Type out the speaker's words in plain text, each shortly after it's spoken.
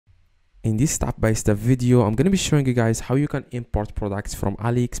In this step-by-step video, I'm going to be showing you guys how you can import products from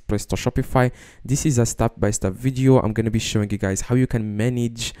AliExpress to Shopify. This is a step-by-step video. I'm going to be showing you guys how you can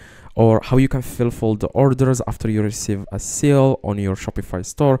manage or how you can fulfill the orders after you receive a sale on your Shopify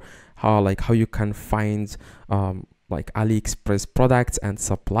store, how you can find like AliExpress products and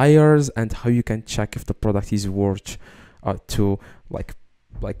suppliers, and how you can check if the product is worth to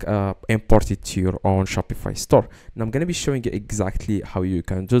import it to your own Shopify store. And I'm going to be showing you exactly how you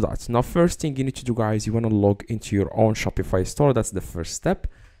can do that. Now, first thing you need to do, guys, you want to log into your own Shopify store. That's the first step.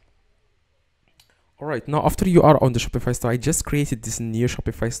 All right, now after you are on the Shopify store, I just created this new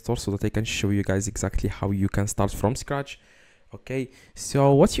Shopify store so that I can show you guys exactly how you can start from scratch. Okay,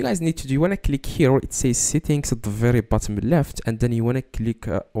 so what you guys need to do, you want to click here, it says settings at the very bottom left, and then you want to click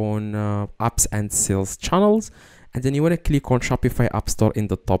on apps and sales channels, and then you want to click on Shopify App Store in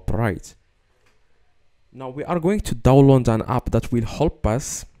the top right. Now we are going to download an app that will help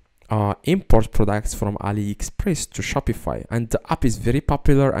us import products from AliExpress to Shopify, and the app is very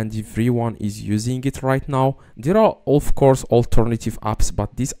popular and everyone is using it right now. There are of course alternative apps,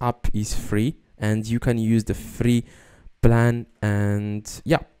 but this app is free and you can use the free plan, and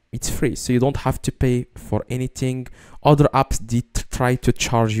yeah, it's free, so you don't have to pay for anything. Other apps did try to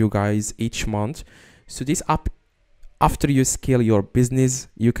charge you guys each month. So this app, after you scale your business,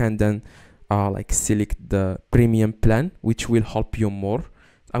 you can then select the premium plan, which will help you more.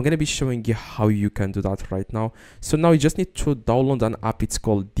 I'm going to be showing you how you can do that right now. So now you just need to download an app. It's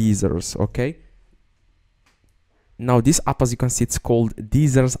called Deezers. Okay, now this app, as you can see, it's called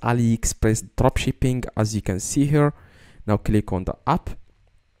Deezers AliExpress Dropshipping, as you can see here. Now click on the app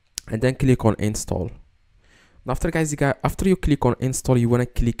and then click on install. Now after you click on install, you want to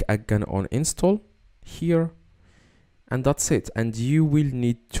click again on install here, and that's it. And you will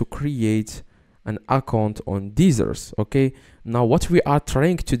need to create an account on Deezers. Okay, now what we are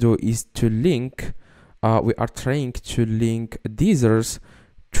trying to do is to link Deezers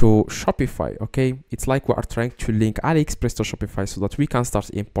to Shopify. Okay, it's like we are trying to link AliExpress to Shopify so that we can start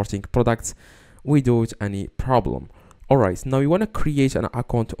importing products without any problem. All right, now you want to create an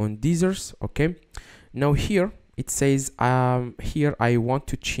account on Deezers. Okay, now here it says here I want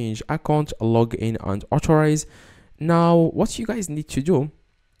to change account, log in and authorize. Now what you guys need to do,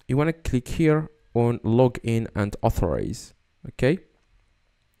 you want to click here on log in and authorize. Okay,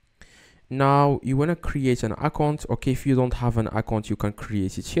 now you want to create an account. Okay, if you don't have an account, you can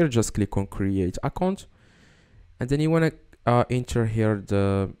create it here. Just click on create account, and then you want to enter here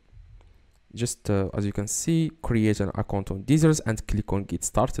the as you can see, create an account on Deezers and click on get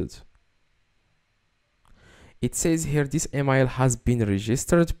started. It says here this email has been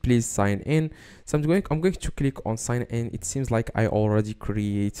registered, please sign in. So I'm going to click on sign in. It seems like I already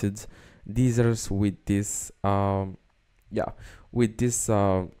created Deezers with this email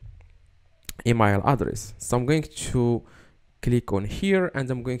address. So I'm going to click on here and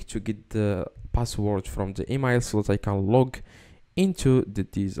I'm going to get the password from the email so that I can log into the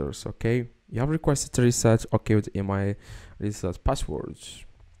Deezers. Okay, you have requested to reset. Okay, with email reset passwords.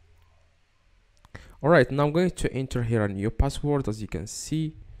 All right, now I'm going to enter here a new password. As you can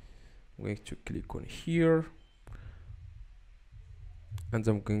see, I'm going to click on here and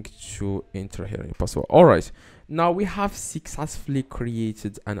I'm going to enter here a new password. All right, now we have successfully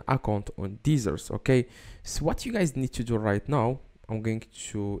created an account on Deezers. Okay, so what you guys need to do right now, I'm going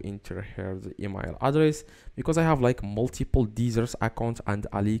to enter here the email address because I have like multiple Deezers account and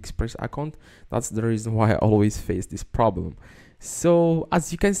AliExpress account. That's the reason why I always face this problem. So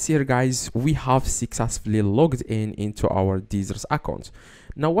as you can see here, guys, we have successfully logged in into our Deezers account.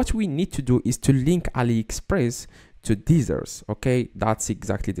 Now what we need to do is to link AliExpress to Deezers. Okay, that's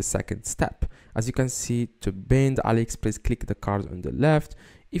exactly the second step. As you can see, to bind AliExpress, click the card on the left.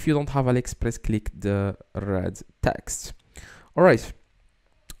 If you don't have AliExpress, click the red text. All right,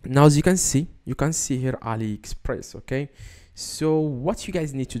 now as you can see here AliExpress. Okay, so what you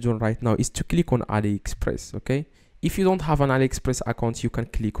guys need to do right now is to click on AliExpress. Okay, if you don't have an AliExpress account, you can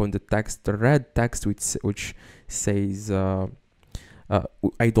click on the text, the red text which says I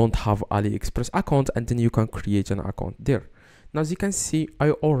don't have AliExpress account, and then you can create an account there. Now as you can see,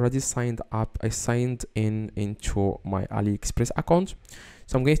 I already signed up. I signed into my AliExpress account,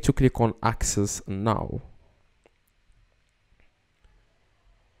 so I'm going to click on access now.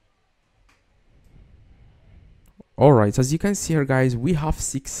 All right, as you can see here, guys, we have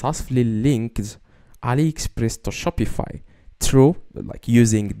successfully linked AliExpress to Shopify through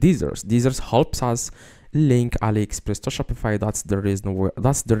using Deezers. Deezers helps us link AliExpress to Shopify. That's the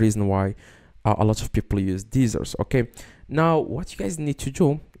reason why a lot of people use Deezers. Okay, now what you guys need to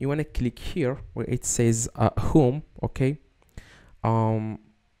do, you want to click here where it says home. Okay,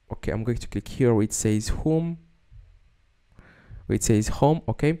 Okay, I'm going to click here where it says home,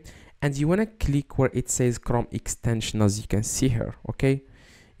 okay, and you want to click where it says Chrome extension, as you can see here. Okay,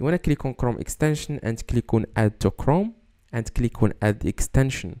 you want to click on Chrome extension and click on add to Chrome and click on add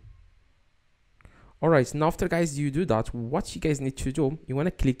extension. All right, now after guys you do that, what you guys need to do, you want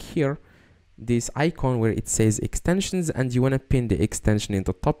to click here this icon where it says extensions, and you want to pin the extension in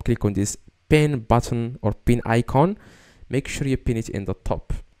the top. Click on this pin button or pin icon, make sure you pin it in the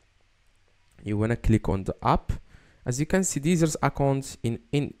top. You want to click on the app. As you can see, user's account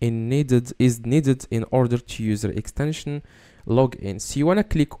is needed in order to use the extension login. So you want to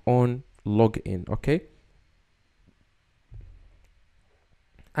click on login. Okay,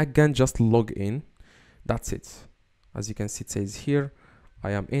 again, just log in. That's it. As you can see, it says here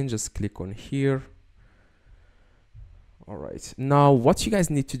I am in. Just click on here. All right, now what you guys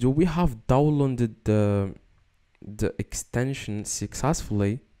need to do, we have downloaded the extension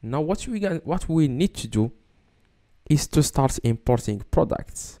successfully. Now what we need to do is to start importing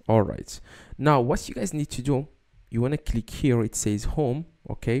products. All right, now what you guys need to do, you want to click here, it says home.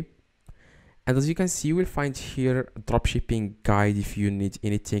 Okay, and as you can see, you will find here dropshipping guide. If you need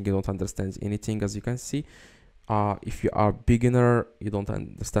anything, you don't understand anything, as you can see, if you are beginner, you don't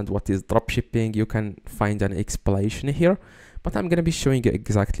understand what is dropshipping, you can find an explanation here, but I'm gonna be showing you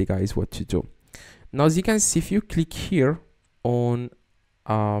exactly guys what to do. Now as you can see, if you click here on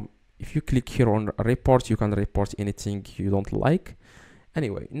report, you can report anything you don't like.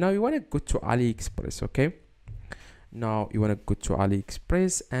 Anyway, now you want to go to AliExpress. Okay, now you want to go to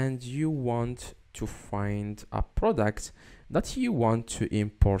AliExpress and you want to find a product that you want to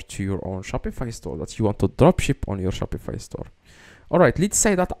import to your own Shopify store, that you want to dropship on your Shopify store. All right, let's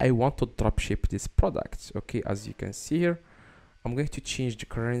say that I want to dropship this product. Okay, as you can see here, I'm going to change the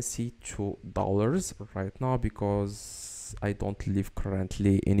currency to dollars right now because I don't live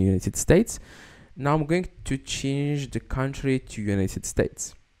currently in the United States. Now I'm going to change the country to United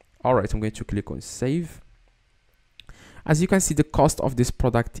States. All right, I'm going to click on save. As you can see, the cost of this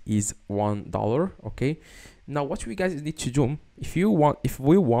product is $1. Okay, now what we guys need to do, if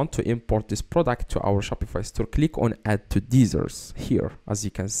we want to import this product to our Shopify store, click on add to users here. As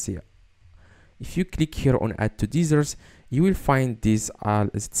you can see, if you click here on add to users, you will find this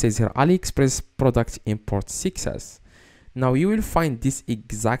it says here AliExpress product import success. Now you will find this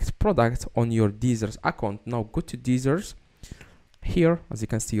exact product on your users account. Now go to users here, as you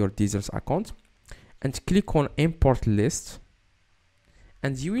can see, your users account, and click on import list,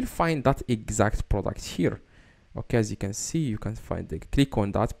 and you will find that exact product here. Okay, as you can see, you can find click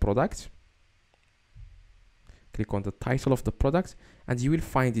on that product, click on the title of the product, and you will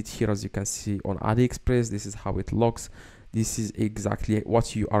find it here. As you can see on AliExpress, this is how it looks. This is exactly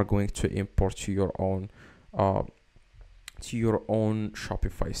what you are going to import to your own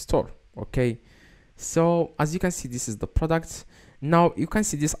Shopify store. Okay, so as you can see, this is the product. Now you can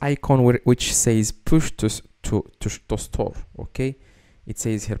see this icon which says push to store. Okay, it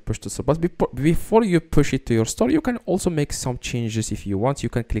says here push to store, but before you push it to your store, you can also make some changes if you want. You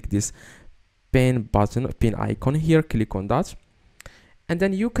can click this pin button, pin icon here, click on that, and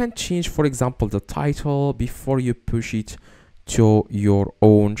then you can change, for example, the title before you push it to your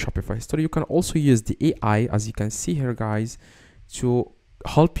own Shopify store. You can also use the AI, as you can see here guys, to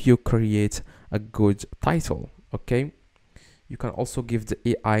help you create a good title. Okay, you can also give the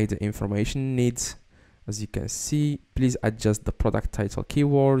AI the information needs. As you can see, please adjust the product title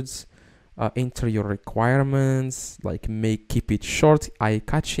keywords, enter your requirements, like keep it short,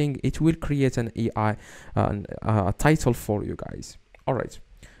 eye-catching. It will create an AI a title for you guys. All right,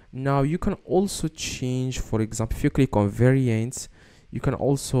 now you can also change, for example, if you click on variants, you can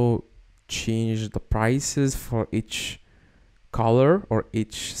also change the prices for each color or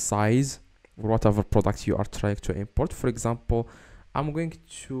each size or whatever product you are trying to import. For example, I'm going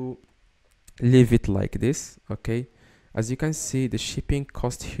to leave it like this. Okay, as you can see, the shipping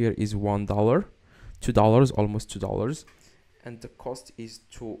cost here is $1, $2, almost $2, and the cost is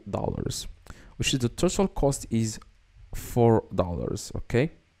 $2, which is the total cost is $4.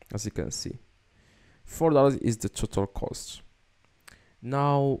 Okay, as you can see, $4 is the total cost.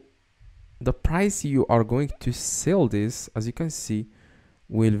 Now the price you are going to sell this, as you can see,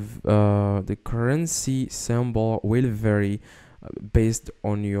 will the currency symbol will vary based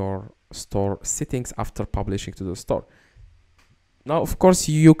on your store settings after publishing to the store. Now of course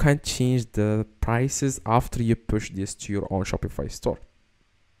you can change the prices after you push this to your own Shopify store.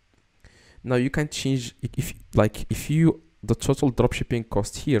 Now you can change if the total dropshipping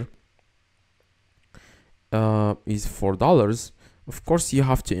cost here is $4. Of course you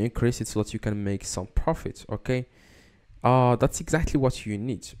have to increase it so that you can make some profit. Okay, that's exactly what you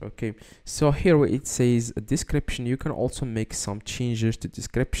need. Okay, so here where it says a description, you can also make some changes to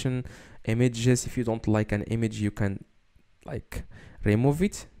description. Images, if you don't like an image, you can like remove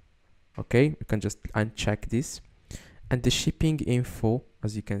it. Okay, you can just uncheck this. And the shipping info,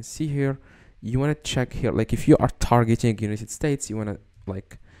 as you can see here, you want to check here, like if you are targeting United States, you want to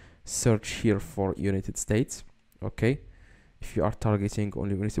like search here for United States. Okay, if you are targeting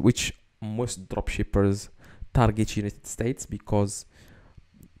only United, which most dropshippers target United States, because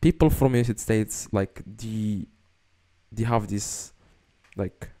people from United States, like they have this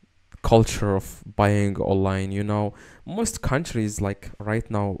like culture of buying online, you know. Most countries like right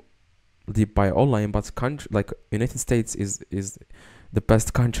now they buy online, but country like United States is the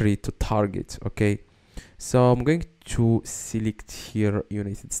best country to target. Okay, so I'm going to select here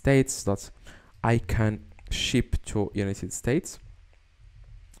United States so that I can ship to United States.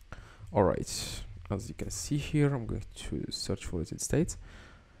 All right, as you can see here, I'm going to search for United States.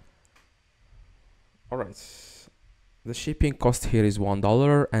 All right, the shipping cost here is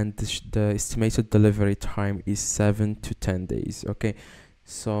 $1, and the estimated delivery time is 7 to 10 days. Okay,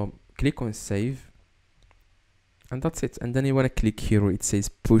 so click on save, and that's it. And then you want to click here where it says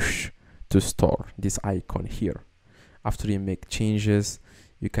push to store, this icon here. After you make changes,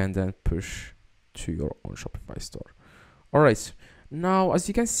 you can then push to your own Shopify store. All right, now as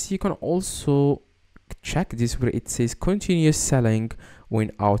you can see, you can also check this where it says continue selling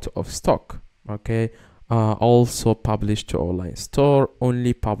when out of stock. Okay, also publish to online store,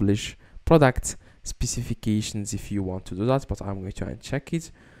 only publish product specifications if you want to do that, but I'm going to uncheck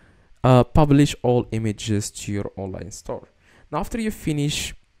it. Publish all images to your online store. Now after you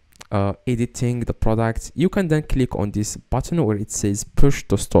finish editing the product, you can then click on this button where it says push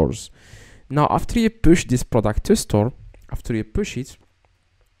to stores. Now after you push this product to store, after you push it,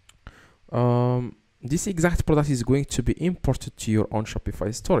 this exact product is going to be imported to your own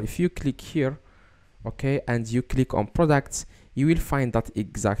Shopify store. If you click here, okay, and you click on products, you will find that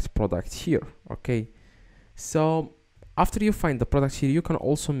exact product here. Okay, so after you find the product here, you can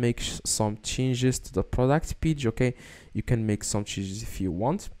also make some changes to the product page. Okay, you can make some changes if you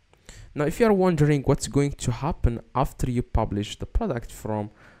want. Now if you are wondering what's going to happen after you publish the product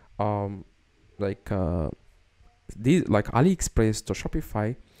from like AliExpress to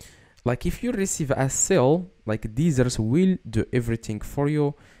Shopify, like if you receive a sale, like these will do everything for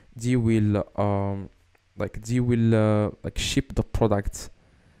you. They will ship the product,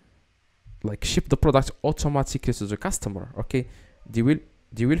 automatically to the customer. Okay, they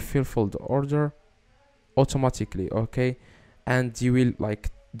will fulfill the order automatically. Okay, and they will like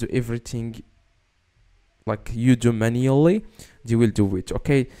do everything like you do manually, they will do it.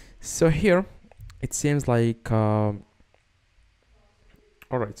 Okay, so here it seems like all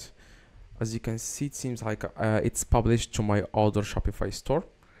right, as you can see, it seems like it's published to my other Shopify store.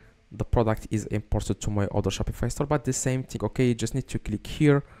 The product is imported to my other Shopify store, but the same thing. Okay, you just need to click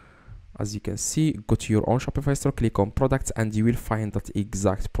here. As you can see, go to your own Shopify store, click on products, and you will find that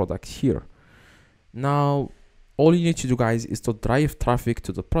exact product here. Now all you need to do, guys, is to drive traffic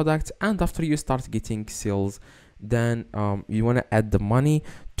to the product, and after you start getting sales, then you want to add the money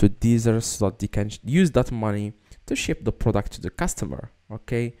to Deezer so that they can use that money to ship the product to the customer.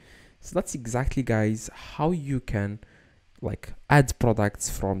 Okay, so that's exactly, guys, how you can like add products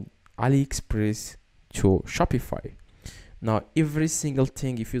from AliExpress to Shopify. Now every single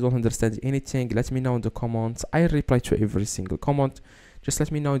thing, if you don't understand anything, let me know in the comments. I reply to every single comment. Just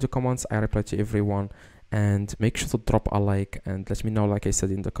let me know in the comments. I reply to everyone. And make sure to drop a like and let me know, like I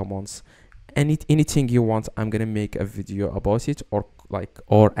said in the comments, anything you want. I'm gonna make a video about it,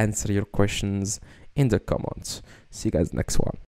 or answer your questions in the comments. See you guys next one.